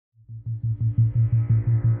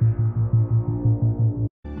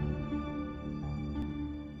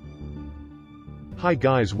Hi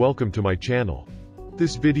guys, welcome to my channel.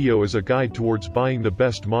 This video is a guide towards buying the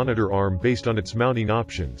best monitor arm based on its mounting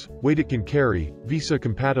options, weight it can carry, VESA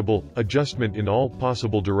compatible, adjustment in all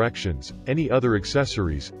possible directions, any other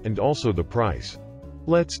accessories, and also the price.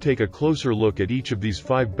 Let's take a closer look at each of these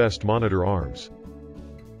 5 best monitor arms.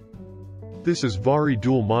 This is Vari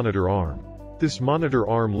dual monitor arm. This monitor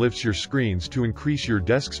arm lifts your screens to increase your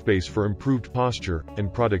desk space for improved posture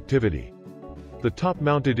and productivity. The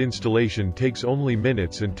top-mounted installation takes only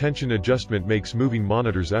minutes and tension adjustment makes moving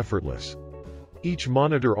monitors effortless. Each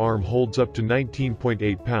monitor arm holds up to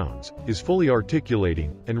 19.8 pounds, is fully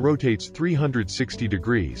articulating, and rotates 360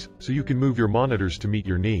 degrees, so you can move your monitors to meet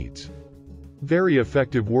your needs. Very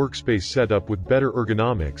effective workspace setup with better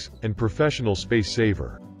ergonomics, and professional space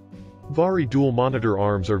saver. Vari dual monitor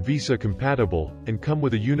arms are VESA compatible, and come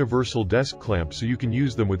with a universal desk clamp so you can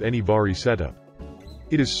use them with any Vari setup.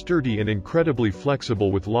 It is sturdy and incredibly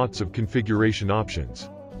flexible with lots of configuration options.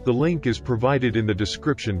 The link is provided in the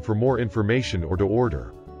description for more information or to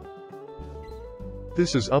order.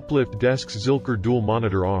 This is UPLIFT Desk's Zilker dual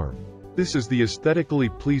monitor arm. This is the aesthetically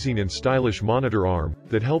pleasing and stylish monitor arm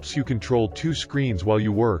that helps you control 2 screens while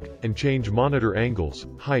you work, and change monitor angles,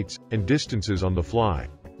 heights, and distances on the fly.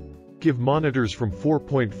 Give monitors from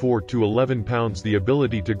 4.4 to 11 pounds the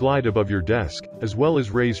ability to glide above your desk, as well as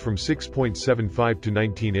raise from 6.75 to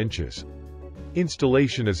 19 inches.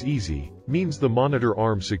 Installation is easy, means the monitor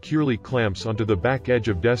arm securely clamps onto the back edge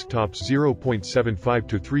of desktops 0.75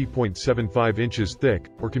 to 3.75 inches thick,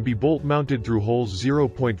 or can be bolt-mounted through holes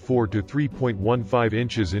 0.4 to 3.15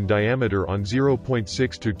 inches in diameter on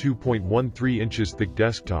 0.6 to 2.13 inches thick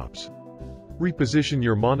desktops. Reposition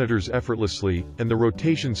your monitors effortlessly, and the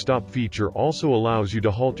rotation stop feature also allows you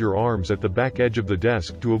to halt your arms at the back edge of the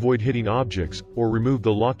desk to avoid hitting objects, or remove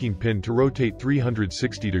the locking pin to rotate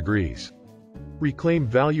 360 degrees. Reclaim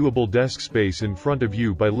valuable desk space in front of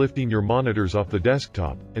you by lifting your monitors off the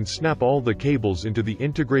desktop, and snap all the cables into the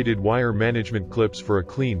integrated wire management clips for a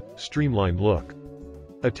clean, streamlined look.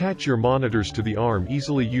 Attach your monitors to the arm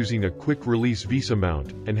easily using a quick-release VESA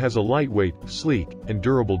mount, and has a lightweight, sleek, and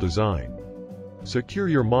durable design. Secure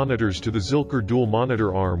your monitors to the Zilker dual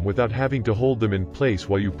monitor arm without having to hold them in place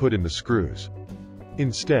while you put in the screws.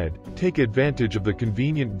 Instead, take advantage of the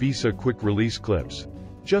convenient VESA quick-release clips.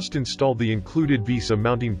 Just install the included VESA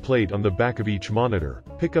mounting plate on the back of each monitor,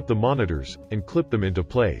 pick up the monitors, and clip them into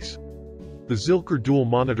place. The Zilker dual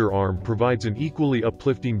monitor arm provides an equally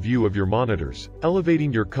uplifting view of your monitors,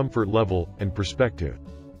 elevating your comfort level and perspective.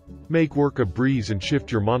 Make work a breeze and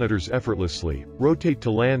shift your monitors effortlessly, rotate to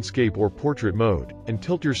landscape or portrait mode, and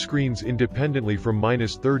tilt your screens independently from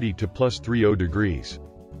 -30 to +30 degrees.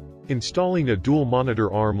 Installing a dual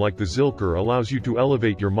monitor arm like the Zilker allows you to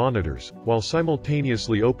elevate your monitors, while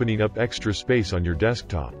simultaneously opening up extra space on your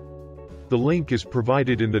desktop. The link is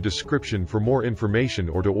provided in the description for more information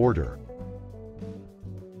or to order.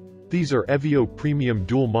 These are EVEO Premium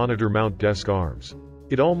Dual Monitor Mount Desk Arms.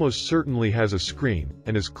 It almost certainly has a screen,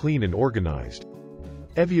 and is clean and organized.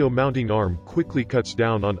 EVEO mounting arm quickly cuts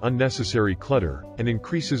down on unnecessary clutter, and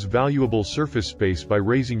increases valuable surface space by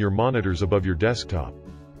raising your monitors above your desktop.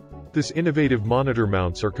 This innovative monitor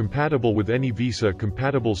mounts are compatible with any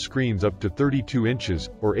VESA-compatible screens up to 32 inches,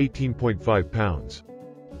 or 18.5 pounds.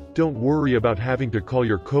 Don't worry about having to call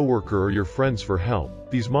your coworker or your friends for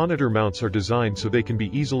help. These monitor mounts are designed so they can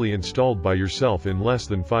be easily installed by yourself in less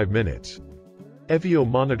than 5 minutes. EVEO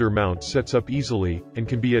monitor mount sets up easily, and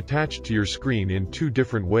can be attached to your screen in 2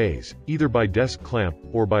 different ways, either by desk clamp,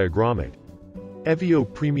 or by a grommet. EVEO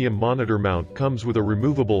Premium Monitor Mount comes with a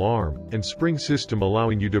removable arm, and spring system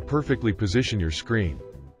allowing you to perfectly position your screen.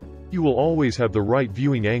 You will always have the right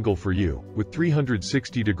viewing angle for you, with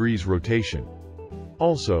 360 degrees rotation.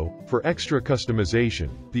 Also, for extra customization,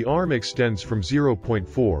 the arm extends from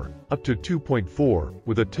 0.4, up to 2.4,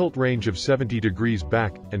 with a tilt range of 70 degrees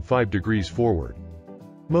back, and 5 degrees forward.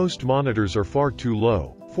 Most monitors are far too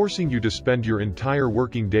low, forcing you to spend your entire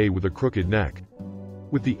working day with a crooked neck.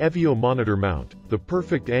 With the EVEO monitor mount, the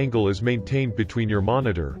perfect angle is maintained between your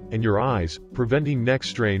monitor and your eyes, preventing neck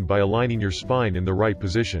strain by aligning your spine in the right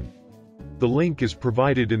position. The link is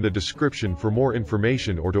provided in the description for more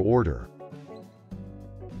information or to order.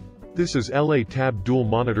 This is EleTab Dual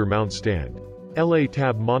Monitor Mount Stand.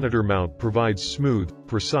 EleTab monitor mount provides smooth,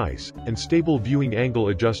 precise, and stable viewing angle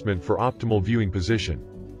adjustment for optimal viewing position.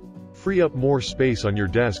 Free up more space on your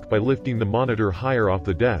desk by lifting the monitor higher off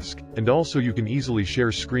the desk, and also you can easily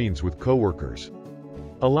share screens with coworkers.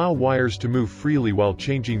 Allow wires to move freely while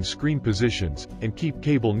changing screen positions, and keep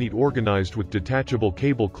cable neat organized with detachable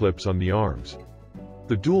cable clips on the arms.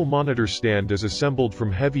 The dual monitor stand is assembled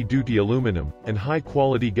from heavy-duty aluminum and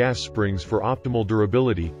high-quality gas springs for optimal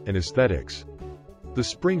durability and aesthetics. The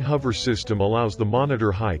spring hover system allows the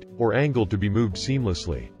monitor height or angle to be moved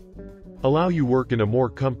seamlessly. Allow you work in a more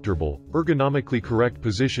comfortable, ergonomically correct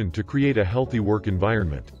position to create a healthy work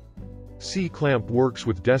environment. C-clamp works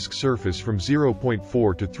with desk surface from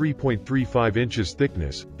 0.4 to 3.35 inches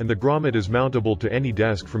thickness, and the grommet is mountable to any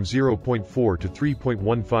desk from 0.4 to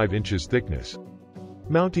 3.15 inches thickness.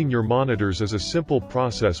 Mounting your monitors is a simple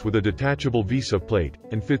process with a detachable VESA plate,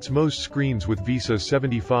 and fits most screens with VESA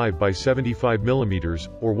 75 by 75 mm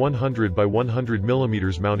or 100 by 100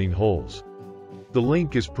 mm mounting holes. The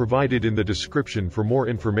link is provided in the description for more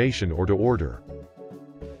information or to order.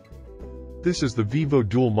 This is the VIVO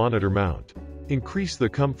dual monitor mount. Increase the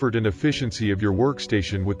comfort and efficiency of your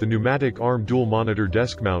workstation with the pneumatic arm dual monitor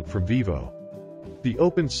desk mount from VIVO. The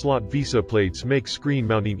open slot VESA plates make screen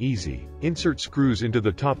mounting easy. Insert screws into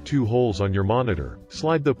the top 2 holes on your monitor,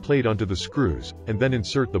 slide the plate onto the screws, and then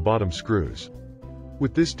insert the bottom screws.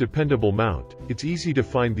 With this dependable mount, it's easy to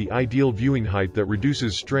find the ideal viewing height that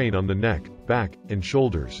reduces strain on the neck, back, and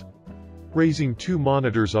shoulders. Raising 2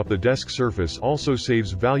 monitors off the desk surface also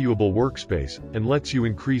saves valuable workspace and lets you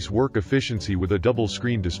increase work efficiency with a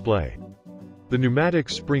double-screen display. The pneumatic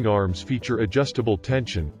spring arms feature adjustable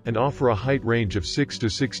tension and offer a height range of 6 to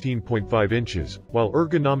 16.5 inches, while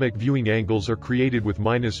ergonomic viewing angles are created with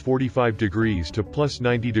 -45 degrees to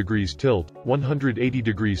 +90 degrees tilt, 180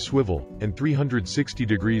 degrees swivel, and 360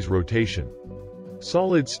 degrees rotation.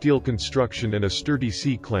 Solid steel construction and a sturdy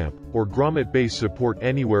C-clamp or grommet base support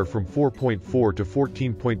anywhere from 4.4 to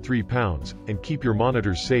 14.3 pounds, and keep your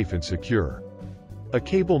monitors safe and secure. A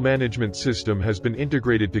cable management system has been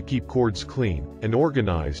integrated to keep cords clean and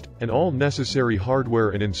organized, and all necessary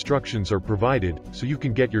hardware and instructions are provided, so you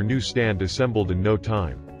can get your new stand assembled in no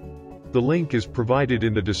time. The link is provided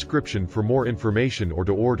in the description for more information or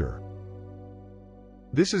to order.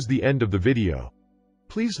 This is the end of the video.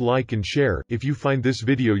 Please like and share if you find this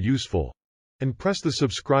video useful, and press the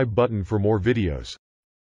subscribe button for more videos.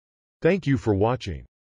 Thank you for watching.